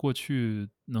得过去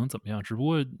能怎么样，只不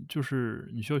过就是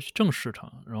你需要去正视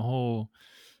它，然后，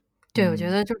对，我觉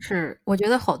嗯，得我觉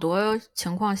得好多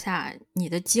情况下，你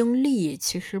的经历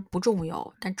其实不重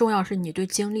要，但重要是你对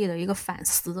经历的一个反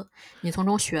思，你从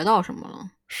中学到什么了，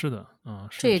是的，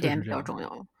是这一点比确实这样。较重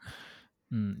要。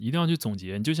一定要去总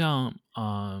结。你就像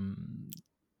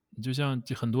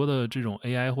很多的这种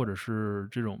AI 或者是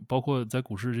这种包括在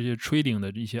股市这些 trading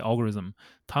的一些 algorithm，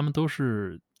他们都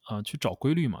是去找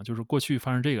规律嘛，就是过去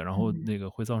发生这个，然后那个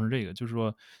会造成这个，就是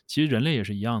说其实人类也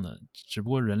是一样的，只不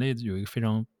过人类有一个非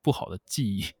常不好的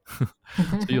记忆，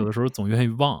所以有的时候总愿意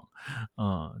忘。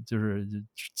就是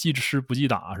记吃不记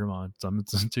打是吗？咱们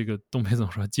这个东北怎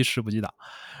么说？记吃不记打。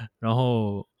然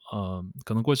后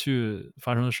可能过去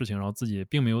发生的事情，然后自己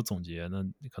并没有总结，那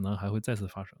可能还会再次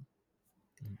发生。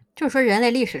嗯就是说人类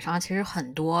历史上其实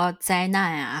很多灾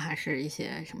难啊，还是一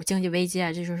些什么经济危机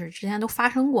啊，这就是之前都发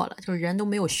生过了，就是人都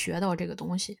没有学到这个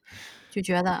东西，就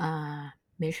觉得啊，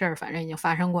没事儿，反正已经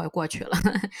发生过，过去了，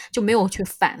就没有去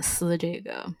反思这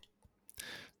个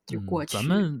就过去。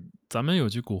咱们有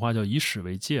句古话叫"以史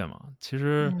为戒"嘛。其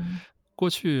实嗯过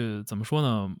去怎么说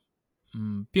呢？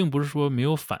并不是说没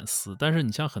有反思，但是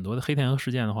你像很多的黑天鹅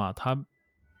事件的话，它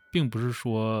并不是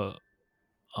说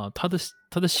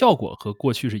它的效果和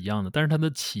过去是一样的，但是它的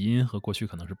起因和过去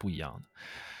可能是不一样的。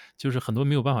就是很多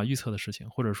没有办法预测的事情，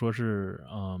或者说是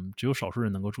只有少数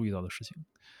人能够注意到的事情，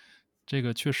这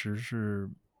个确实是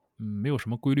没有什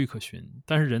么规律可循。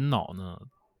但是人脑呢，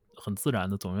很自然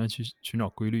的总愿意去寻找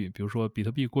规律。比如说比特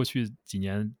币过去几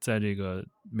年在这个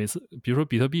每次，比如说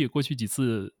比特币过去几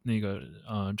次那个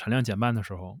产量减半的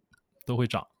时候都会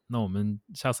涨，那我们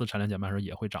下次产量减半的时候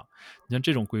也会涨。你像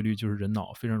这种规律，就是人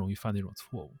脑非常容易犯的一种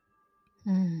错误。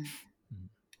嗯，嗯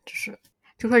就是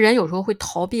就说人有时候会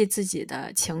逃避自己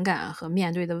的情感和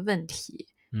面对的问题，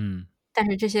嗯但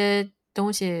是这些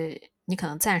东西你可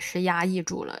能暂时压抑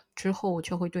住了，之后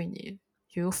却会对你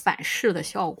就有反噬的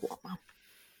效果嘛。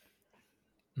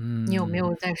你有没嗯，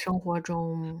有在生活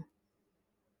中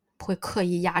会刻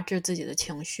意压制自己的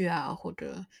情绪啊，或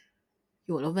者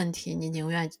有了问题，你宁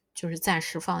愿就是暂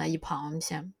时放在一旁，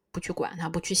先不去管它，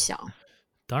不去想？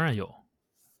当然有，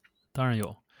当然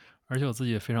有，而且我自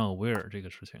己也非常 aware 这个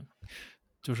事情。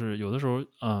就是有的时候，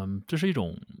这是一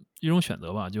种选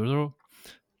择吧。有的时候，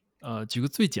举个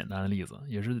最简单的例子，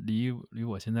也是离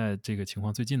我现在这个情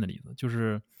况最近的例子，就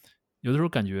是有的时候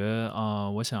感觉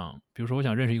比如说我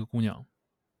想认识一个姑娘，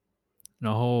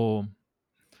然后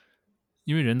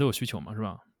因为人都有需求嘛，是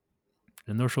吧？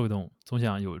人都是社会动物，总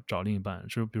想有找另一半。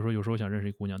是比如说有时候我想认识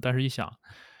一个姑娘，但是一想，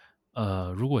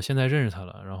如果现在认识她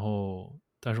了，然后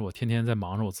但是我天天在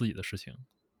忙着我自己的事情，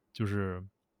就是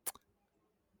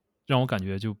让我感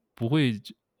觉就不会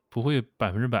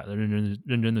100%的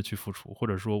认真的去付出，或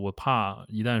者说我怕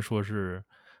一旦说是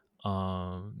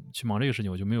去忙这个事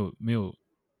情，我就没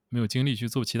有精力去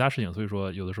做其他事情，所以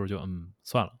说有的时候就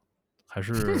算了，还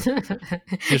是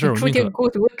这事儿我注宁可定孤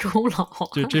独终老。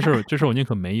这事儿我宁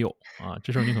可没有啊，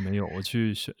这事儿我宁可没有，我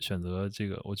去选择这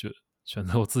个，选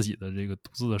择我自己的这个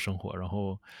独自的生活，然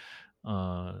后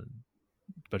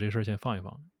把这个事儿先放一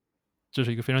放。这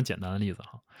是一个非常简单的例子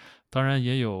哈，当然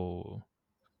也有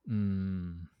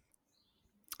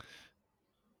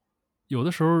有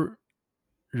的时候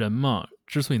人嘛，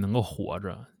之所以能够活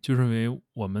着，就是因为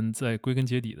我们在归根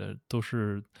结底的都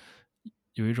是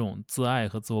有一种自爱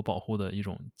和自我保护的一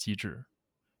种机制，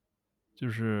就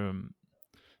是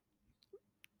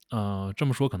这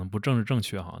么说可能不政治正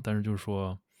确哈，但是就是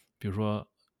说，比如说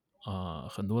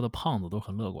很多的胖子都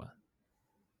很乐观，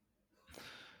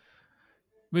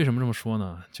为什么这么说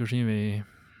呢？就是因为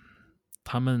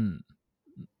他们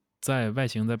在外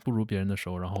形在不如别人的时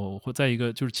候，然后或在一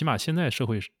个就是起码现在社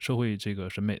会这个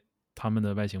审美，他们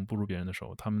的外形不如别人的时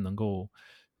候，他们能够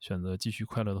选择继续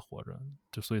快乐的活着，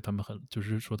所以他们就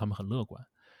是说他们很乐观。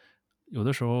有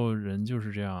的时候人就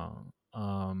是这样，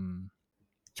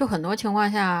就很多情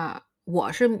况下，我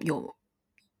是有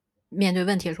面对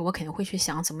问题的时候，我肯定会去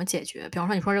想怎么解决。比方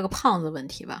说你说这个胖子问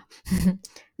题吧，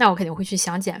那我肯定会去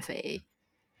想减肥。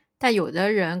但有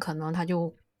的人可能他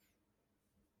就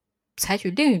采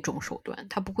取另一种手段，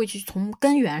他不会去从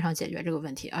根源上解决这个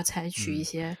问题，而采取一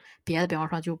些别的，比方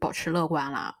说就保持乐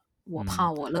观啦，我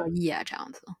胖我乐意啊，这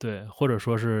样子。对，或者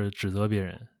说是指责别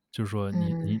人，就是说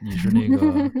你是那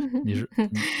个你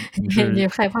是你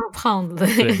害怕胖子，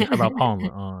对你害怕胖子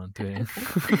啊，对，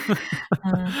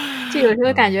就有时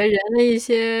候感觉人的一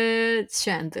些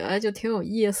选择就挺有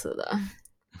意思的。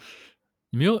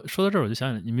你没有说到这儿，我就想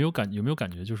想，你有没有感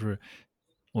觉，就是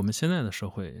我们现在的社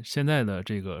会，现在的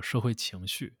这个社会情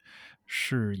绪，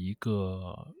是一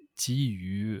个基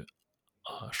于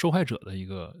受害者的一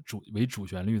个为主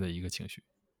旋律的一个情绪。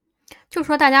就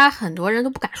说大家很多人都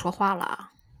不敢说话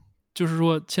了。就是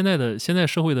说，现在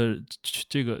社会的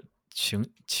这个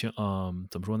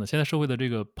怎么说呢？现在社会的这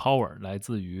个 power 来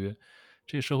自于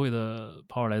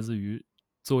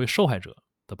作为受害者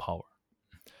的 power。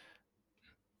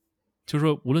就是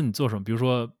说，无论你做什么，比如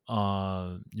说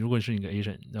如果你是一个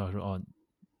Asian，要说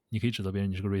你可以指责别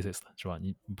人你是个 racist， 是吧？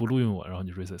你不录用我，然后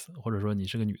你是 racist， 或者说你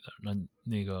是个女的，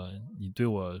那个你对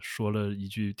我说了一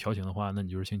句调情的话，那你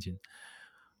就是性侵，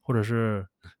或者是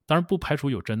当然不排除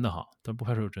有真的哈，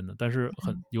但是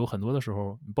有很多的时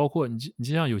候，包括你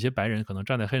就像有些白人可能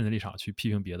站在黑人的立场去批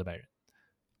评别的白人，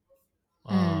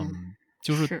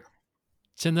就是是。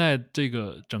现在这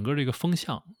个整个这个风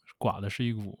向刮的是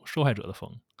一股受害者的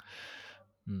风，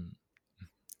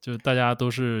就大家都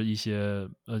是一些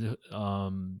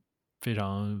非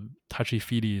常 touchy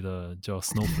feely 的叫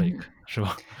snowflake 是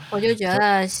吧？我就觉得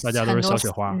大家都是很多小雪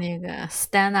花。那个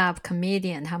stand up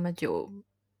comedian 他们就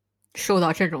受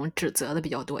到这种指责的比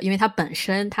较多，因为他本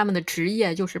身他们的职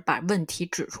业就是把问题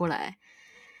指出来，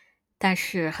但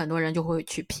是很多人就会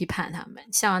去批判他们。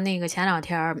像那个前两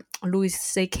天 Louis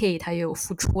C.K. 他也有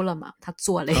复出了嘛，他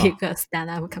做了一个 stand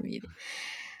up comedian，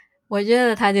我觉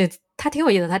得他挺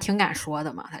有意思，他挺敢说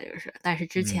的嘛，他就是，但是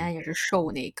之前也是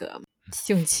受那个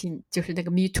性侵，就是那个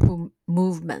Me Too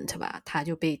movement 吧，他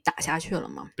就被打下去了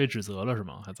嘛。被指责了是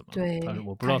吗？还怎么？对，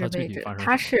我不知他道他具体是被这个，发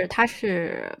生什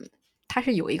么。他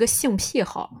是有一个性癖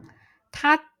好，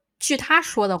据他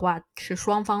说的话，是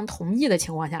双方同意的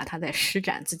情况下，他在施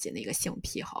展自己那个性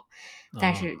癖好，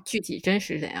但是具体真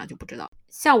实怎样就不知道。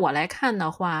像我来看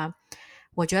的话，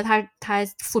我觉得他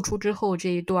复出之后这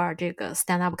一段这个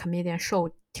stand up comedian show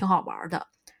挺好玩的，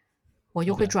我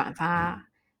就会转发。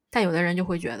但有的人就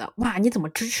会觉得，哇，你怎么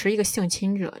支持一个性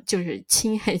侵者，就是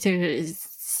侵害，就是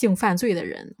性犯罪的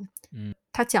人？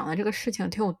他讲的这个事情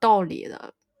挺有道理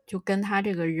的，就跟他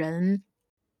这个人，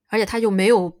而且他就没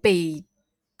有被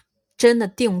真的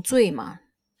定罪嘛。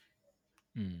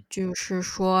就是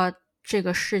说这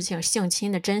个事情性侵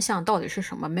的真相到底是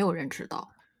什么，没有人知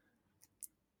道。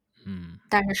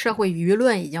但是社会舆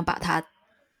论已经把他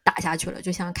打下去了，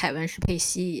就像凯文·史佩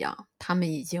西一样，他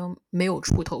们已经没有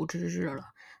出头之日了。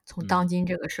从当今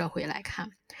这个社会来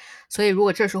看，所以如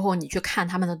果这时候你去看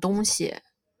他们的东西，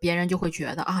别人就会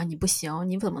觉得啊，你不行，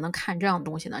你怎么能看这样的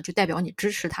东西呢？就代表你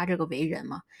支持他这个为人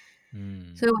嘛。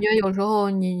所以我觉得有时候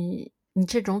你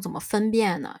这种怎么分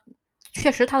辨呢？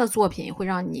确实他的作品会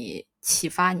让你启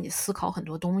发你思考很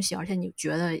多东西，而且你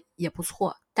觉得也不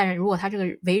错。但是如果他这个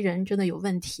为人真的有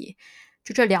问题，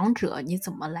就这两者你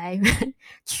怎么来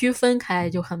区分开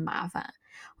就很麻烦。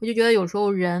我就觉得有时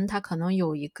候人他可能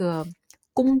有一个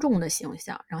公众的形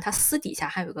象，然后他私底下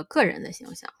还有一个个人的形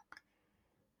象。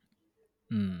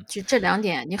就这两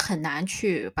点你很难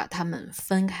去把他们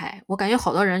分开。我感觉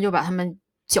好多人就把他们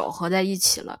搅合在一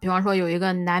起了。比方说有一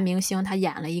个男明星他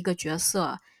演了一个角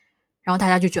色，然后大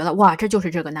家就觉得哇，这就是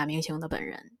这个男明星的本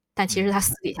人，但其实他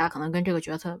私底下可能跟这个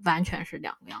角色完全是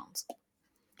两个样子。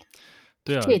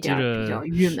对啊，这点比较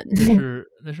郁闷。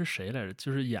那是谁来着？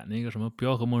就是演那个什么不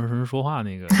要和陌生人说话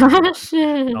那个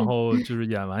是。然后就是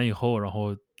演完以后，然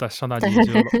后上大街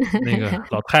就那个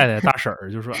老太太大婶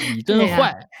儿就说你真坏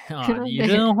啊，你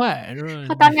真坏，是吧？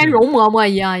他当年容嬷嬷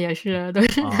一样也是，都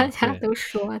是大家都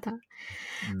说他。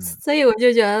所以我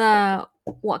就觉得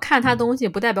我看他东西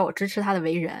不代表我支持他的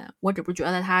为人，我只不觉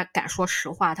得他敢说实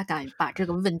话，他敢把这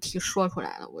个问题说出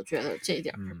来了，我觉得这一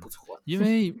点是不错的。因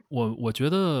为我觉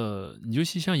得尤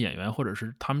其像演员或者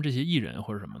是他们这些艺人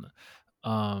或者什么的，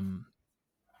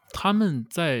他们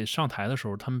在上台的时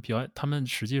候，他们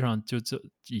实际上就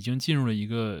已经进入了一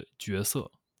个角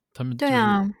色，他们就是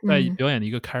在表演的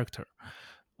一个 character。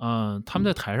他们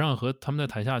在台上和他们在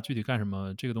台下具体干什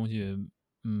么，这个东西，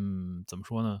怎么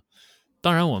说呢？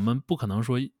当然，我们不可能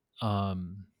说，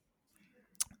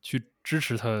去支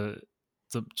持他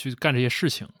怎么去干这些事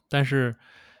情，但是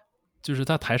就是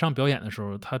他台上表演的时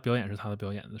候，他表演是他的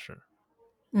表演的事。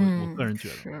我个人觉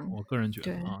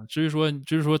得啊，至于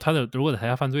说他如果在台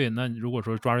下犯罪，那如果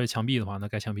说抓着枪毙的话，那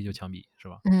该枪毙就枪毙，是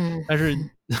吧？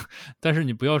但是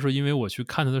你不要说因为我去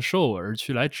看他的 show 而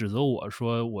去来指责我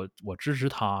说我支持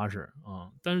他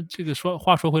但是这个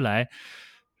话说回来，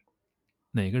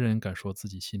哪个人敢说自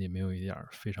己心里没有一点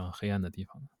非常黑暗的地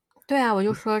方呢？对啊，我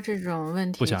就说这种问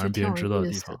题不想让别人知道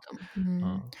的地方。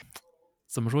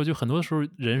怎么说？就很多时候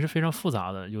人是非常复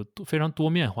杂的，有非常多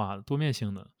面化的、多面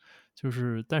性的。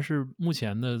但是目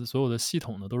前的所有的系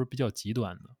统呢，都是比较极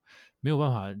端的，没有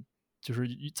办法，就是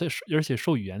而且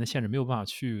受语言的限制，没有办法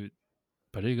去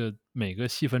把这个每个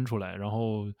细分出来，然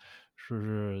后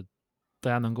是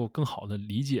大家能够更好的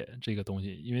理解这个东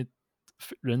西，因为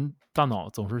人大脑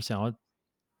总是想要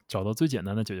找到最简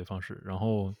单的解决方式，然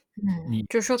后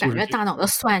就是说感觉大脑的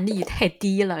算力太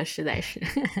低了，实在是。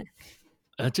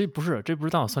这不是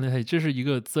大脑算力太低，这是一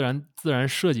个自然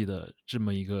设计的这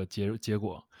么一个结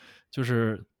果，就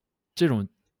是这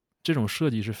种设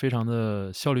计是非常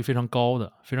的效率非常高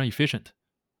的，非常 efficient，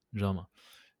 你知道吗？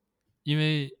因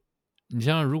为你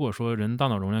像如果说人大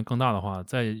脑容量更大的话，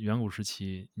在远古时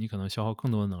期你可能消耗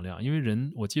更多的能量，因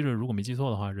为我记得如果没记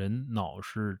错的话，人脑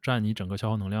是占你整个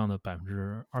消耗能量的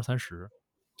20-30%，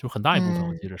就很大一部分，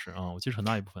我记得是很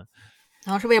大一部分。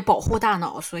然后是为了保护大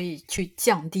脑，所以去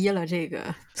降低了这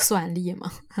个算力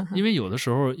嘛。因为有的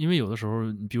时候，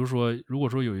比如说，如果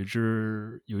说有一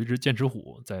只剑齿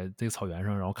虎在这个草原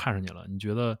上，然后看上你了，你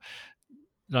觉得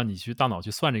让你大脑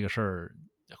去算这个事儿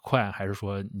快，还是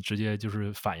说你直接就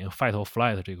是反应 fight or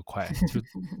flight 这个快？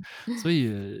所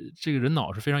以这个人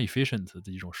脑是非常 efficient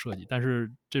的一种设计，但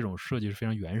是这种设计是非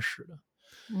常原始的。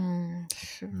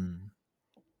是。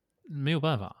没有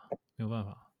办法。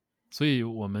所以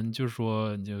我们就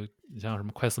说，你像什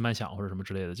么快思慢想或者什么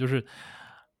之类的，就是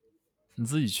你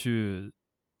自己去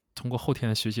通过后天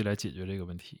的学习来解决这个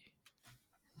问题。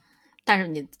但是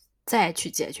你再去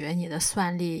解决，你的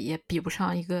算力也比不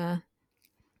上一个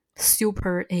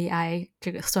super AI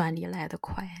这个算力来得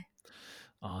快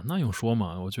那用说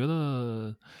嘛？我觉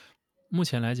得目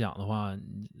前来讲的话，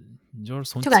你就是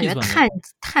从就感觉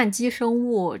碳基生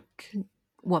物。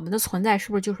我们的存在是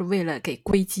不是就是为了给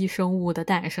硅基生物的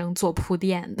诞生做铺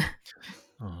垫的？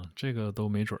这个都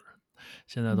没准儿，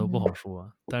现在都不好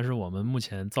说。但是我们目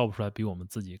前造不出来比我们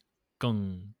自己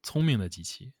更聪明的机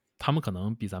器，他们可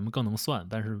能比咱们更能算，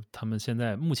但是他们现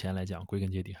在目前来讲，归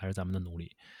根结底还是咱们的努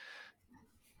力。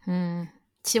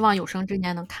希望有生之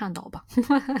年能看到吧。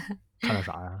看到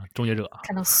啥呀？终结者？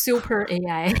看到 super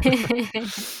AI。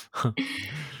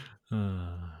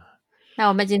那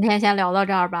我们今天先聊到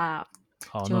这儿吧。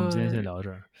好，那我们今天先聊到这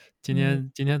儿。今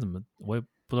天怎么我也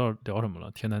不知道聊什么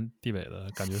了，天南地北的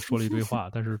感觉说了一堆话，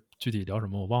但是具体聊什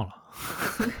么我忘了。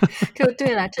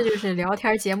对了，这就是聊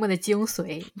天节目的精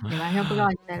髓，你完全不知道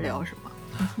你在聊什么。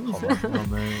好吧，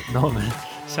那我们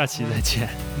下期再见。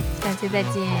下期再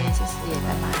见，谢谢，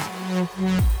拜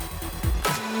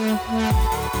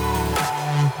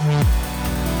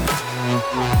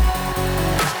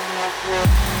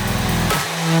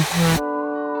拜。